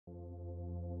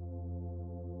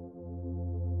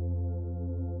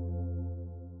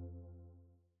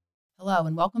Hello,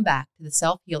 and welcome back to the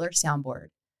Self Healer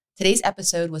Soundboard. Today's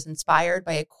episode was inspired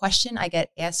by a question I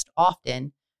get asked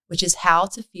often, which is how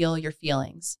to feel your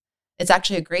feelings. It's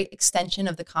actually a great extension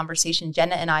of the conversation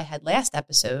Jenna and I had last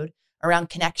episode around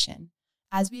connection.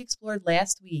 As we explored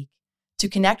last week, to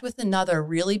connect with another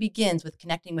really begins with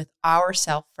connecting with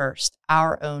ourself first,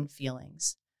 our own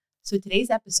feelings. So today's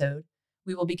episode,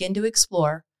 we will begin to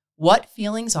explore what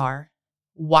feelings are,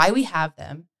 why we have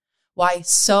them, why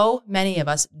so many of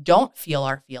us don't feel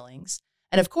our feelings,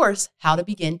 and of course, how to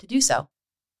begin to do so.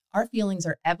 Our feelings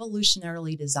are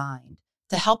evolutionarily designed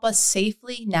to help us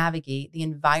safely navigate the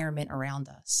environment around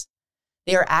us.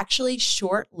 They are actually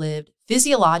short-lived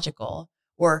physiological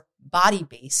or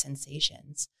body-based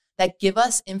sensations that give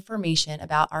us information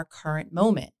about our current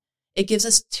moment. It gives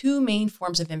us two main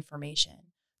forms of information.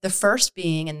 The first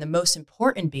being, and the most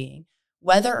important being,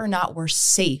 whether or not we're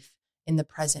safe in the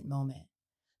present moment.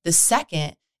 The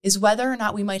second is whether or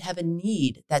not we might have a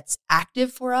need that's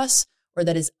active for us or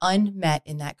that is unmet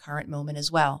in that current moment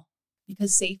as well.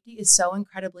 Because safety is so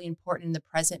incredibly important in the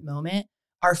present moment,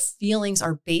 our feelings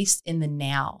are based in the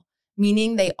now,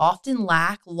 meaning they often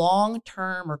lack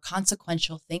long-term or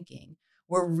consequential thinking.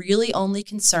 We're really only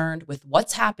concerned with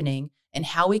what's happening and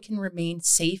how we can remain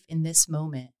safe in this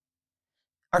moment.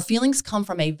 Our feelings come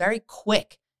from a very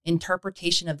quick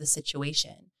interpretation of the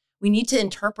situation. We need to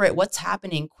interpret what's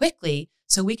happening quickly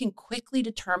so we can quickly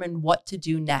determine what to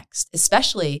do next,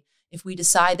 especially if we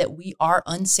decide that we are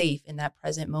unsafe in that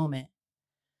present moment.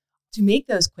 To make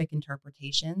those quick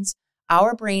interpretations,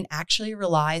 our brain actually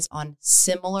relies on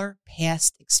similar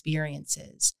past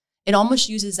experiences. It almost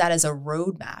uses that as a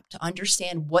roadmap to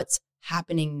understand what's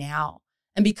happening now.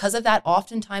 And because of that,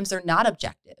 oftentimes they're not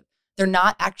objective. They're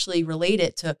not actually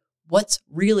related to what's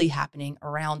really happening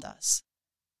around us.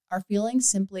 Our feelings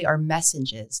simply are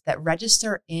messages that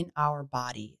register in our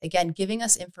body, again, giving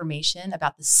us information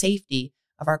about the safety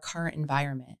of our current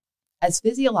environment. As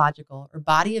physiological or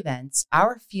body events,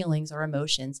 our feelings or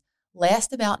emotions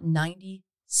last about 90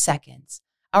 seconds.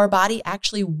 Our body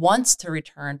actually wants to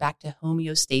return back to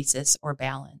homeostasis or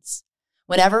balance.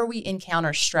 Whenever we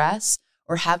encounter stress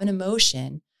or have an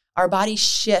emotion, our body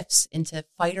shifts into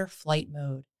fight or flight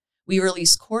mode. We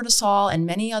release cortisol and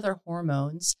many other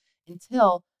hormones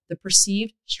until the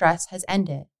perceived stress has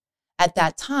ended. At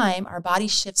that time, our body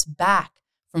shifts back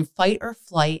from fight or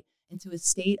flight into a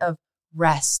state of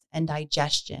rest and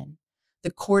digestion.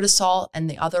 The cortisol and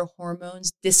the other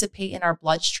hormones dissipate in our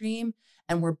bloodstream,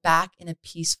 and we're back in a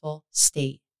peaceful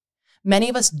state. Many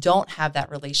of us don't have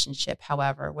that relationship,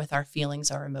 however, with our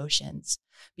feelings or emotions,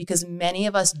 because many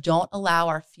of us don't allow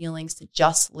our feelings to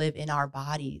just live in our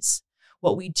bodies.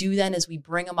 What we do then is we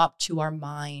bring them up to our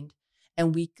mind,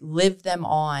 and we live them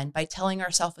on by telling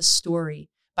ourselves a story,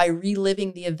 by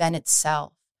reliving the event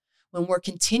itself. When we're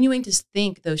continuing to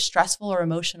think those stressful or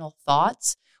emotional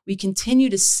thoughts, we continue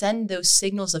to send those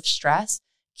signals of stress,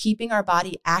 keeping our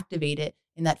body activated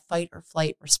in that fight or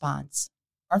flight response.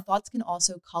 Our thoughts can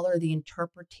also color the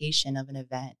interpretation of an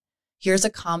event. Here's a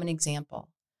common example.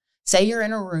 Say you're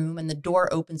in a room and the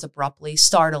door opens abruptly,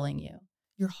 startling you.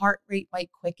 Your heart rate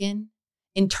might quicken.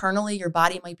 Internally, your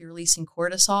body might be releasing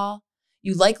cortisol.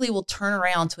 You likely will turn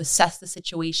around to assess the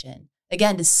situation,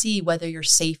 again, to see whether you're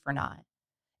safe or not.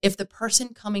 If the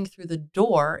person coming through the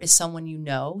door is someone you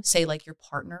know, say like your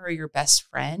partner or your best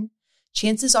friend,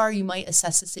 chances are you might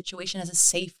assess the situation as a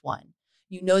safe one.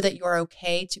 You know that you're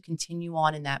okay to continue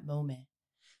on in that moment.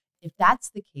 If that's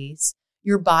the case,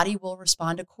 your body will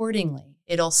respond accordingly.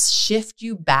 It'll shift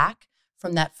you back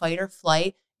from that fight or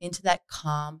flight into that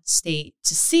calm state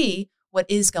to see what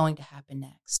is going to happen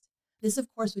next. This,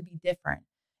 of course, would be different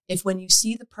if when you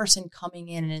see the person coming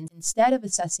in and instead of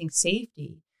assessing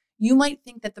safety, you might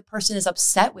think that the person is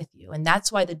upset with you and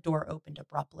that's why the door opened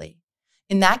abruptly.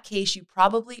 In that case, you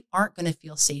probably aren't going to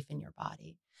feel safe in your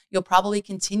body. You'll probably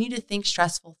continue to think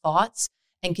stressful thoughts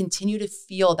and continue to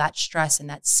feel that stress in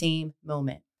that same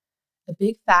moment. A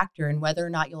big factor in whether or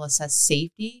not you'll assess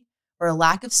safety or a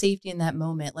lack of safety in that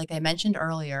moment, like I mentioned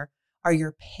earlier, are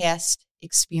your past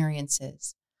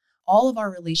experiences. All of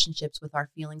our relationships with our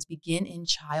feelings begin in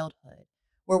childhood,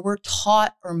 where we're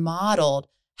taught or modeled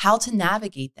how to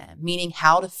navigate them, meaning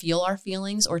how to feel our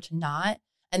feelings or to not,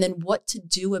 and then what to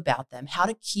do about them, how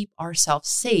to keep ourselves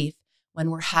safe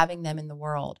when we're having them in the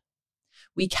world.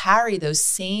 We carry those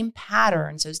same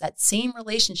patterns, that same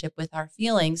relationship with our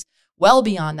feelings well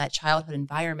beyond that childhood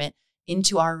environment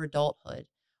into our adulthood,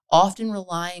 often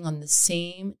relying on the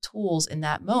same tools in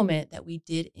that moment that we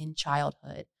did in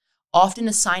childhood, often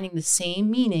assigning the same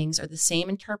meanings or the same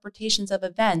interpretations of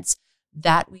events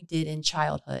that we did in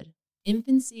childhood.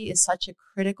 Infancy is such a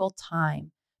critical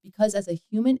time Because as a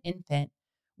human infant,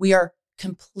 we are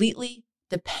completely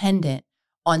dependent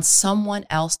on someone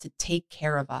else to take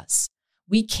care of us.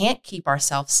 We can't keep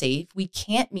ourselves safe. We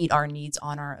can't meet our needs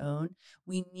on our own.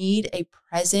 We need a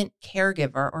present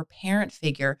caregiver or parent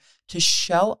figure to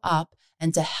show up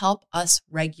and to help us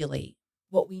regulate.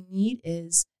 What we need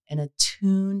is an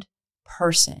attuned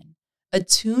person.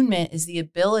 Attunement is the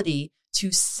ability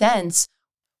to sense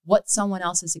what someone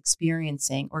else is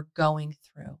experiencing or going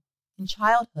through. In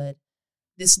childhood,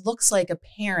 this looks like a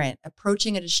parent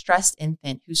approaching a distressed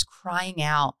infant who's crying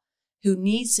out, who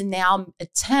needs to now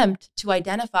attempt to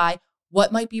identify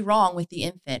what might be wrong with the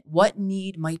infant, what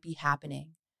need might be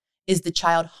happening. Is the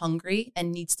child hungry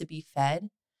and needs to be fed?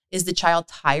 Is the child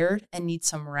tired and needs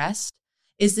some rest?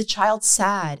 Is the child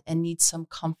sad and needs some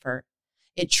comfort?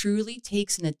 It truly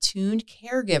takes an attuned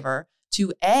caregiver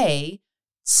to A,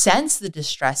 sense the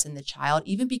distress in the child,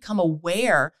 even become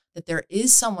aware that there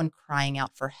is someone crying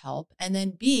out for help, and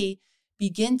then B,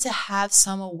 begin to have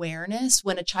some awareness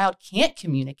when a child can't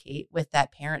communicate with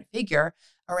that parent figure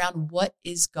around what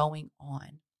is going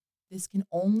on. This can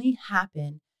only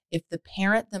happen if the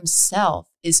parent themselves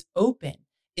is open,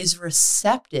 is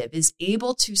receptive, is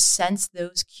able to sense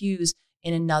those cues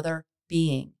in another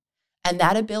being. And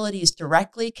that ability is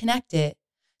directly connected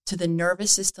to the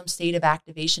nervous system state of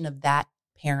activation of that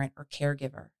parent or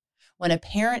caregiver. When a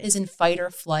parent is in fight or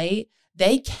flight,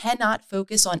 they cannot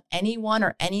focus on anyone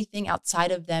or anything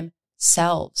outside of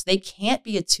themselves. They can't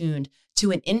be attuned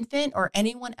to an infant or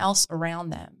anyone else around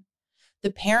them.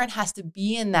 The parent has to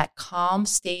be in that calm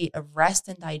state of rest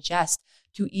and digest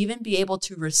to even be able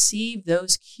to receive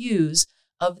those cues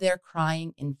of their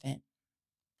crying infant.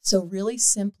 So really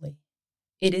simply,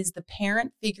 it is the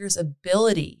parent figure's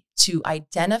ability to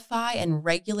identify and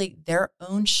regulate their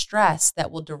own stress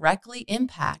that will directly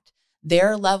impact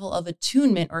their level of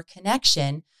attunement or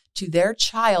connection to their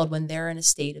child when they're in a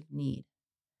state of need.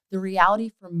 The reality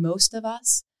for most of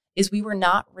us is we were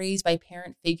not raised by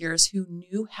parent figures who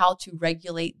knew how to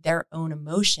regulate their own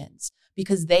emotions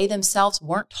because they themselves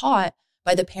weren't taught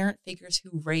by the parent figures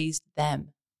who raised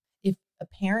them. If a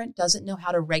parent doesn't know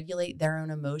how to regulate their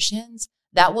own emotions,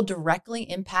 that will directly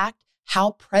impact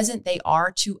how present they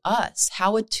are to us,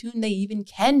 how attuned they even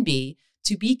can be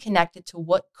to be connected to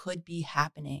what could be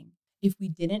happening. If we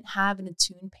didn't have an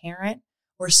attuned parent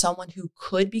or someone who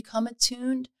could become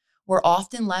attuned, we're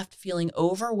often left feeling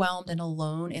overwhelmed and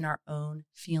alone in our own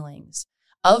feelings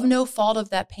of no fault of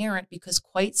that parent because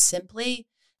quite simply,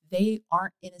 they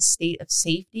aren't in a state of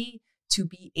safety to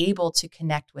be able to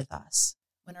connect with us.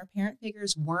 When our parent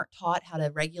figures weren't taught how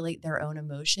to regulate their own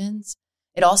emotions,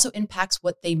 it also impacts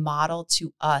what they model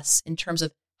to us in terms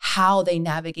of how they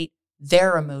navigate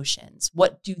their emotions.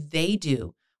 What do they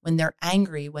do when they're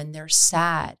angry, when they're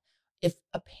sad? If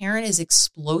a parent is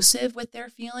explosive with their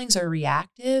feelings or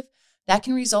reactive, that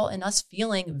can result in us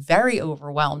feeling very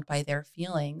overwhelmed by their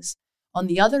feelings. On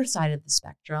the other side of the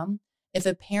spectrum, if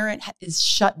a parent is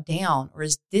shut down or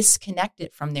is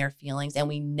disconnected from their feelings and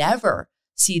we never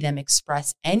see them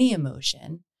express any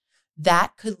emotion,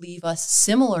 that could leave us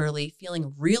similarly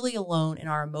feeling really alone in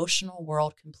our emotional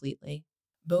world completely.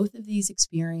 Both of these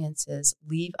experiences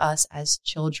leave us as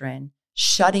children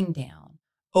shutting down,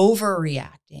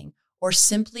 overreacting, or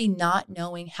simply not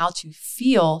knowing how to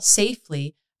feel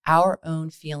safely our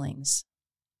own feelings.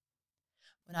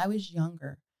 When I was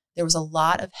younger, there was a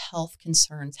lot of health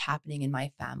concerns happening in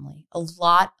my family, a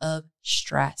lot of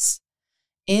stress.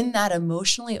 In that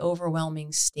emotionally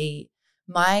overwhelming state,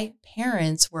 my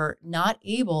parents were not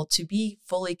able to be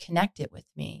fully connected with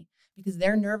me because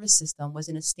their nervous system was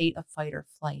in a state of fight or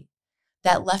flight.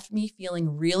 That left me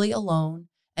feeling really alone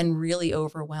and really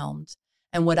overwhelmed.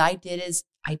 And what I did is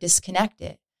I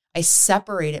disconnected. I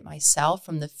separated myself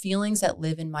from the feelings that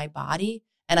live in my body,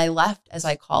 and I left, as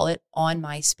I call it, on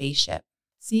my spaceship.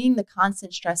 Seeing the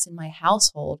constant stress in my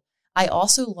household, I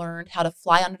also learned how to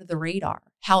fly under the radar,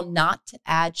 how not to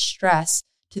add stress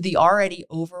to the already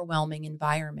overwhelming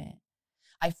environment.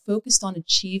 I focused on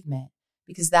achievement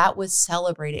because that was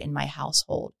celebrated in my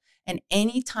household. And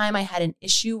anytime I had an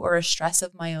issue or a stress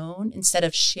of my own, instead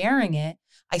of sharing it,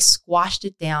 I squashed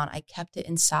it down. I kept it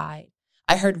inside.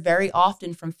 I heard very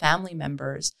often from family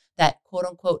members that, quote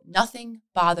unquote, nothing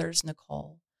bothers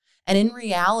Nicole. And in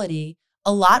reality,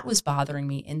 a lot was bothering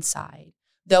me inside,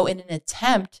 though in an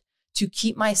attempt to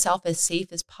keep myself as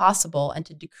safe as possible and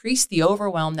to decrease the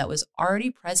overwhelm that was already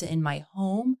present in my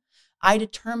home, I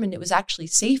determined it was actually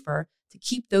safer to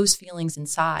keep those feelings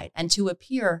inside and to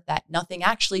appear that nothing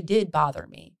actually did bother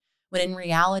me, when in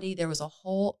reality, there was a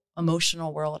whole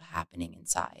emotional world happening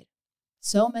inside.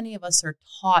 So many of us are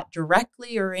taught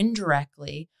directly or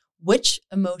indirectly which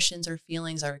emotions or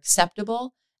feelings are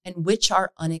acceptable and which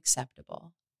are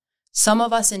unacceptable. Some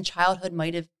of us in childhood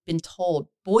might have been told,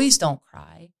 boys don't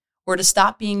cry, or to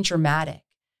stop being dramatic,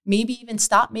 maybe even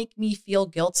stop making me feel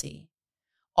guilty.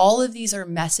 All of these are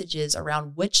messages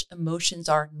around which emotions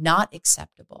are not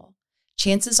acceptable.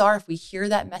 Chances are, if we hear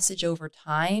that message over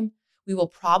time, we will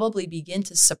probably begin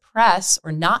to suppress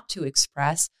or not to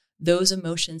express those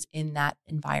emotions in that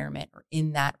environment or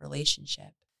in that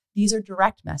relationship. These are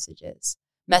direct messages.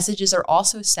 Messages are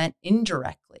also sent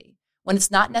indirectly when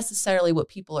it's not necessarily what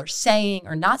people are saying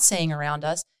or not saying around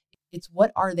us. It's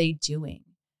what are they doing?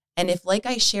 And if, like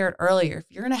I shared earlier, if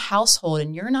you're in a household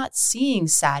and you're not seeing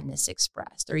sadness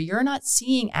expressed or you're not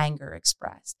seeing anger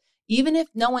expressed, even if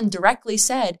no one directly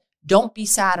said, don't be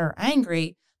sad or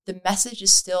angry, the message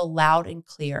is still loud and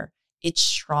clear. It's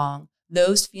strong.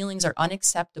 Those feelings are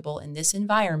unacceptable in this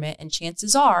environment, and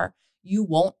chances are you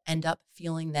won't end up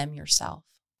feeling them yourself.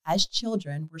 As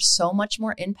children, we're so much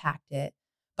more impacted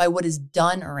by what is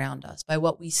done around us, by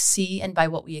what we see and by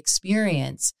what we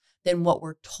experience than what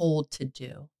we're told to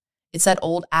do. It's that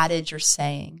old adage or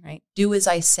saying, right? Do as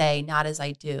I say, not as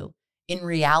I do. In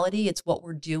reality, it's what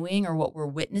we're doing or what we're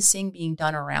witnessing being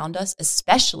done around us,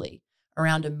 especially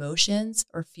around emotions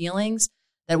or feelings,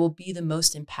 that will be the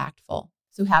most impactful.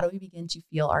 So how do we begin to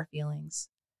feel our feelings?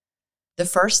 The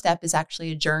first step is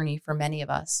actually a journey for many of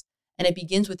us, and it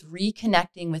begins with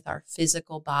reconnecting with our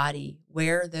physical body,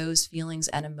 where those feelings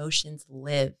and emotions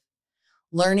live,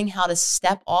 learning how to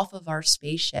step off of our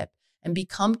spaceship and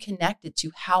become connected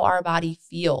to how our body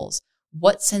feels,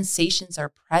 what sensations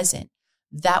are present.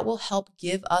 That will help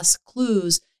give us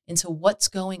clues into what's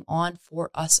going on for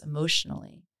us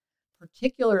emotionally.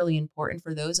 Particularly important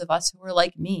for those of us who are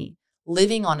like me,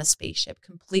 living on a spaceship,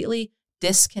 completely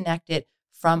disconnected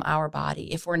from our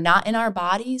body. If we're not in our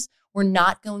bodies, we're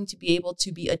not going to be able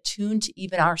to be attuned to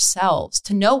even ourselves,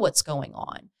 to know what's going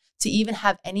on, to even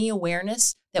have any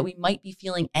awareness that we might be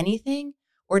feeling anything,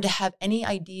 or to have any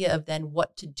idea of then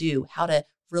what to do, how to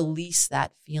release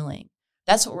that feeling.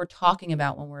 That's what we're talking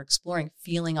about when we're exploring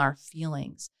feeling our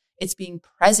feelings. It's being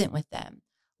present with them,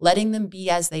 letting them be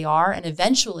as they are, and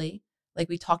eventually, like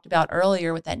we talked about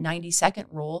earlier with that 90-second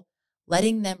rule,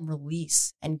 letting them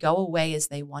release and go away as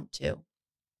they want to.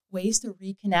 Ways to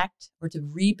reconnect or to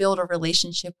rebuild a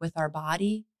relationship with our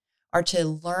body are to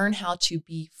learn how to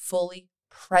be fully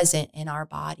present in our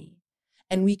body.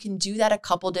 And we can do that a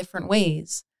couple different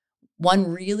ways. One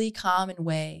really common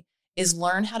way is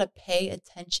learn how to pay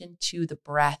attention to the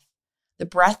breath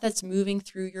that's moving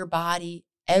through your body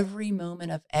every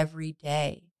moment of every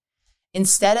day.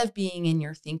 Instead of being in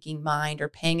your thinking mind or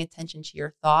paying attention to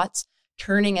your thoughts,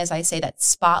 turning, as I say, that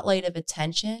spotlight of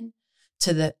attention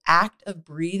to the act of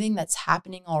breathing that's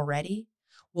happening already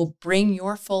will bring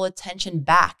your full attention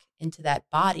back into that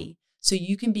body so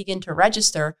you can begin to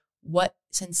register what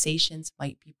sensations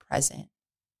might be present.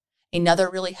 Another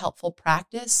really helpful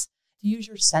practice, use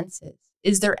your senses.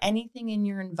 Is there anything in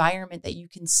your environment that you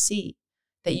can see,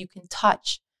 that you can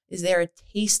touch? Is there a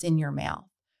taste in your mouth?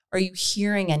 Are you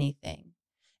hearing anything?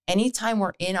 Anytime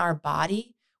we're in our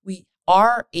body, we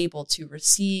are able to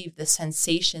receive the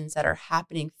sensations that are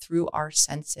happening through our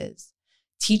senses.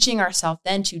 Teaching ourselves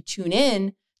then to tune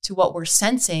in to what we're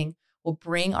sensing will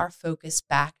bring our focus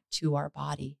back to our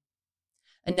body.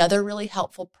 Another really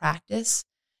helpful practice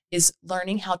is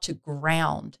learning how to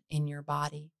ground in your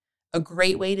body. A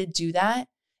great way to do that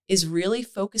is really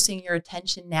focusing your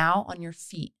attention now on your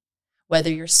feet, whether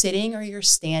you're sitting or you're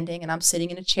standing, and I'm sitting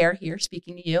in a chair here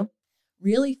speaking to you,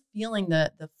 really feeling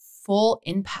the full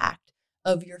impact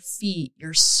of your feet,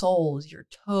 your soles, your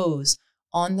toes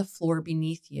on the floor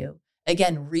beneath you.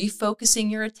 Again,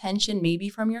 refocusing your attention, maybe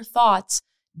from your thoughts,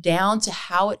 down to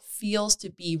how it feels to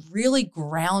be really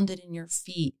grounded in your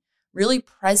feet, really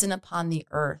present upon the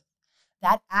earth.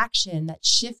 That action, that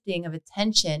shifting of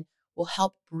attention will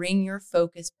help bring your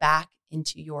focus back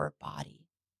into your body.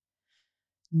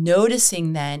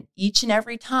 Noticing then each and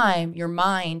every time your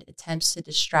mind attempts to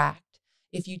distract,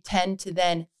 if you tend to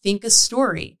then think a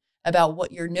story about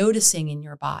what you're noticing in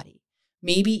your body,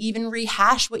 maybe even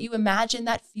rehash what you imagine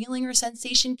that feeling or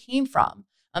sensation came from.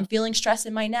 I'm feeling stress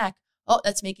in my neck. Oh,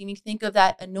 that's making me think of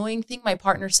that annoying thing my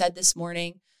partner said this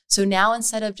morning. So now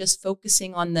instead of just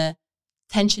focusing on the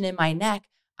tension in my neck,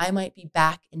 I might be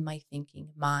back in my thinking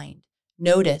mind.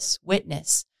 Notice,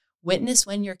 witness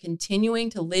when you're continuing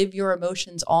to live your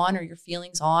emotions on or your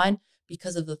feelings on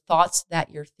because of the thoughts that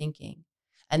you're thinking.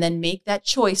 And then make that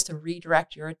choice to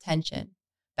redirect your attention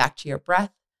back to your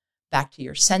breath, back to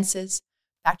your senses,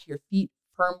 back to your feet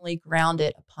firmly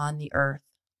grounded upon the earth.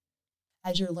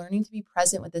 As you're learning to be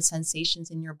present with the sensations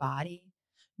in your body,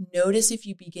 Notice if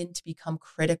you begin to become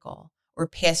critical or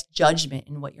pass judgment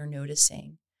in what you're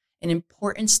noticing. An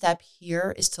important step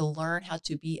here is to learn how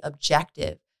to be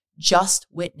objective, just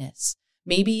witness,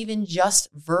 maybe even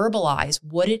just verbalize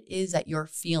what it is that you're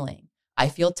feeling. I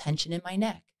feel tension in my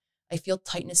neck. I feel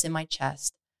tightness in my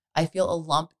chest. I feel a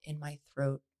lump in my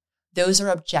throat. Those are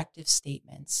objective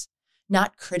statements,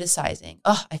 not criticizing.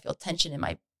 Oh, I feel tension in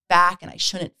my back and I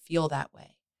shouldn't feel that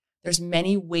way. There's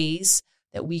many ways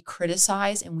that we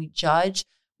criticize and we judge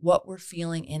what we're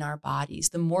feeling in our bodies.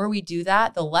 The more we do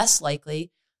that, the less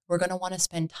likely we're going to want to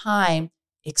spend time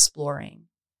exploring.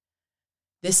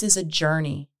 This is a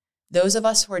journey. Those of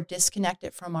us who are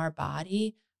disconnected from our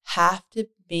body have to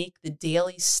make the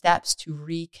daily steps to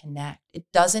reconnect. It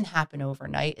doesn't happen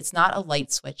overnight. It's not a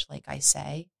light switch, like I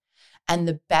say. And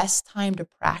the best time to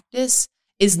practice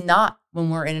is not when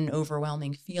we're in an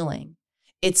overwhelming feeling.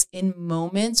 It's in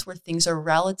moments where things are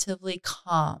relatively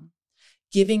calm,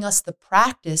 giving us the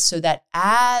practice so that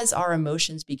as our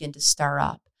emotions begin to stir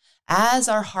up, as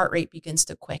our heart rate begins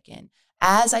to quicken,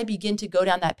 as I begin to go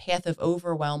down that path of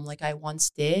overwhelm like I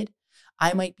once did,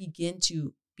 I might begin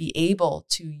to be able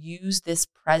to use this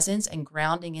presence and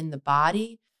grounding in the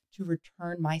body to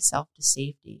return myself to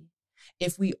safety.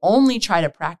 If we only try to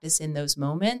practice in those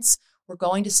moments, we're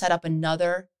going to set up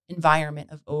another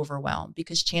environment of overwhelm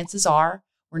because chances are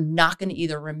we're not going to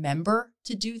either remember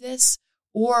to do this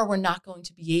or we're not going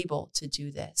to be able to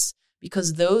do this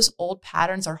because those old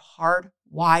patterns are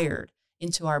hardwired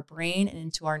into our brain and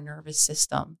into our nervous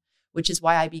system, which is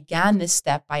why I began this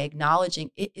step by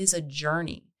acknowledging it is a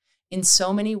journey. In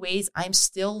so many ways, I'm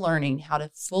still learning how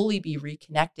to fully be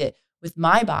reconnected with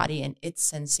my body and its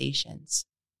sensations.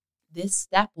 This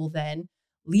step will then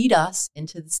lead us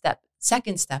into the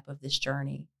second step of this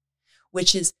journey,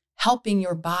 which is helping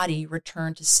your body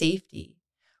return to safety,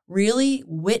 really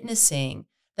witnessing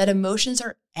that emotions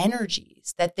are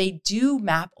energies, that they do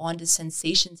map onto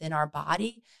sensations in our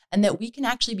body, and that we can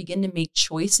actually begin to make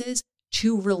choices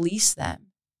to release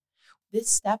them. This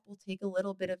step will take a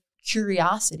little bit of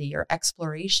curiosity or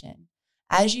exploration.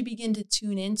 As you begin to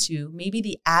tune into maybe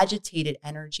the agitated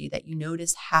energy that you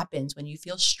notice happens when you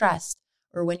feel stressed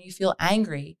or when you feel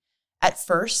angry, at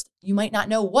first, you might not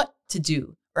know what to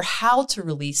do or how to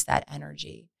release that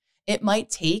energy. It might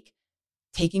take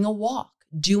taking a walk,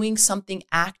 doing something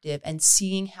active and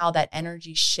seeing how that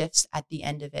energy shifts at the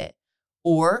end of it.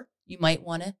 Or you might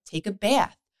want to take a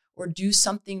bath or do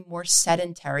something more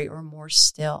sedentary or more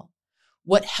still.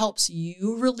 What helps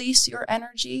you release your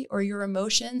energy or your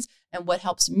emotions and what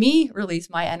helps me release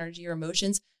my energy or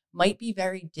emotions might be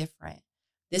very different.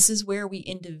 This is where we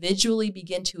individually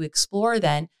begin to explore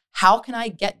then, how can I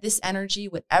get this energy,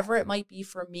 whatever it might be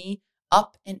for me,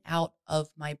 up and out of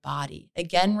my body?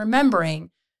 Again,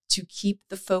 remembering to keep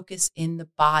the focus in the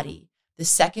body. The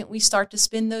second we start to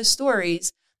spin those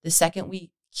stories, the second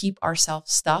we keep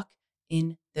ourselves stuck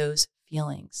in those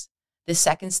feelings. The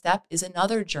second step is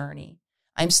another journey.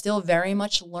 I'm still very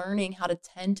much learning how to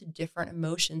tend to different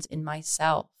emotions in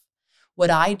myself. What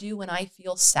I do when I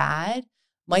feel sad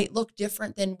might look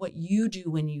different than what you do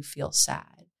when you feel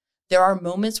sad. There are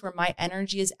moments where my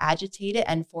energy is agitated,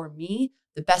 and for me,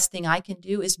 the best thing I can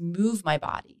do is move my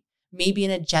body, maybe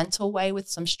in a gentle way with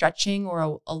some stretching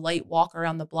or a light walk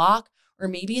around the block, or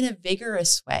maybe in a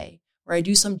vigorous way where I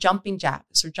do some jumping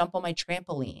jacks or jump on my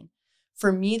trampoline.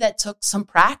 For me, that took some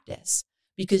practice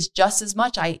because just as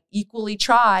much I equally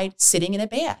tried sitting in a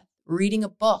bath, reading a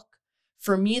book.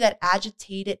 For me, that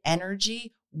agitated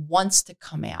energy wants to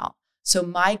come out. So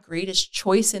my greatest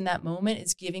choice in that moment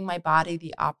is giving my body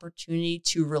the opportunity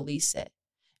to release it.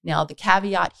 Now, the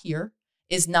caveat here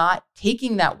is not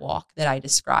taking that walk that I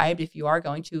described. If you are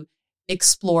going to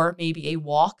explore maybe a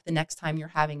walk the next time you're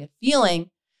having a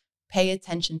feeling, pay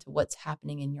attention to what's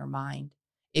happening in your mind.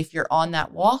 If you're on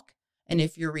that walk and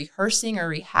if you're rehearsing or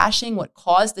rehashing what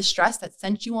caused the stress that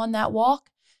sent you on that walk,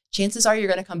 chances are you're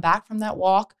going to come back from that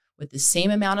walk with the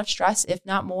same amount of stress, if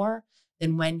not more,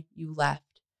 than when you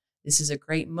left. This is a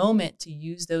great moment to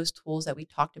use those tools that we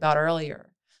talked about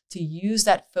earlier, to use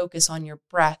that focus on your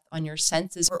breath, on your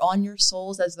senses, or on your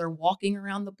souls as they're walking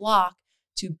around the block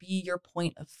to be your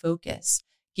point of focus,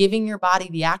 giving your body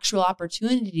the actual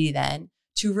opportunity then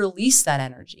to release that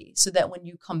energy so that when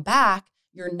you come back,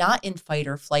 you're not in fight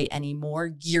or flight anymore,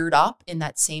 geared up in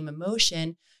that same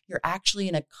emotion. You're actually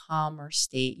in a calmer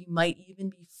state. You might even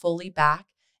be fully back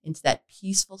into that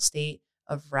peaceful state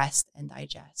of rest and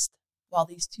digest. While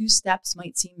these two steps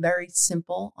might seem very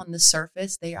simple on the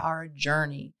surface, they are a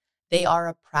journey. They are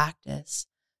a practice.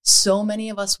 So many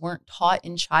of us weren't taught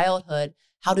in childhood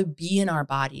how to be in our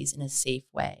bodies in a safe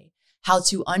way, how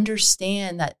to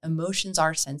understand that emotions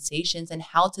are sensations, and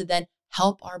how to then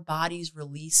help our bodies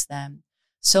release them.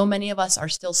 So many of us are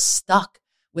still stuck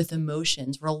with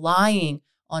emotions, relying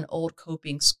on old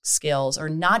coping skills, or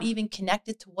not even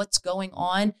connected to what's going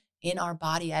on in our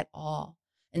body at all.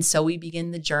 And so we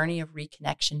begin the journey of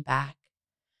reconnection back.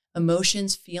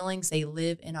 Emotions, feelings, they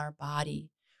live in our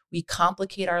body. We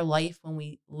complicate our life when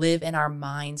we live in our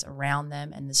minds around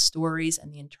them, and the stories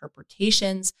and the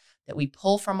interpretations that we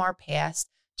pull from our past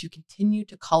to continue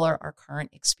to color our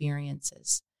current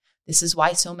experiences. This is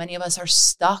why so many of us are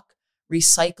stuck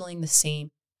recycling the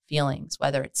same feelings,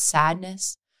 whether it's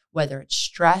sadness, whether it's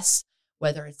stress,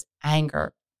 whether it's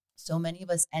anger. So many of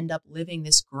us end up living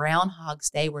this Groundhog's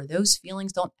Day where those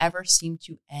feelings don't ever seem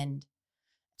to end.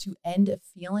 To end a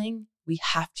feeling, we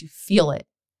have to feel it.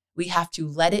 We have to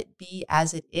let it be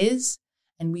as it is,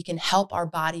 and we can help our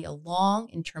body along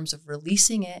in terms of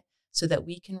releasing it so that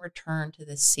we can return to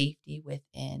the safety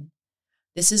within.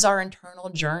 This is our internal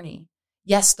journey.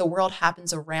 Yes, the world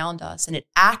happens around us and it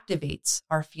activates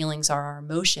our feelings or our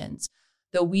emotions,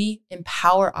 though we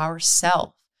empower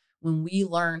ourselves when we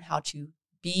learn how to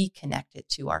be connected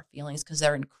to our feelings, because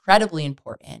they're incredibly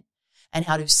important, and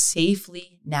how to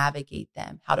safely navigate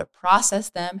them, how to process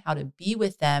them, how to be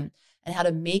with them, and how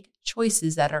to make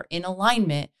choices that are in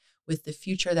alignment with the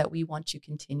future that we want to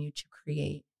continue to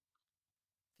create.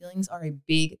 Feelings are a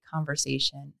big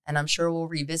conversation, and I'm sure we'll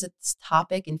revisit this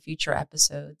topic in future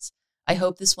episodes. I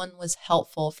hope this one was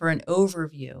helpful for an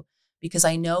overview, because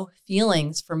I know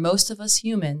feelings for most of us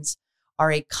humans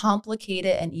are a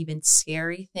complicated and even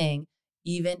scary thing,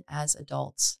 even as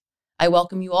adults. I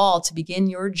welcome you all to begin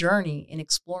your journey in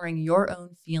exploring your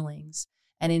own feelings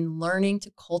and in learning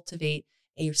to cultivate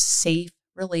a safe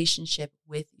relationship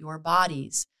with your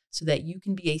bodies so that you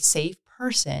can be a safe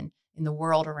person in the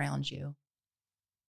world around you.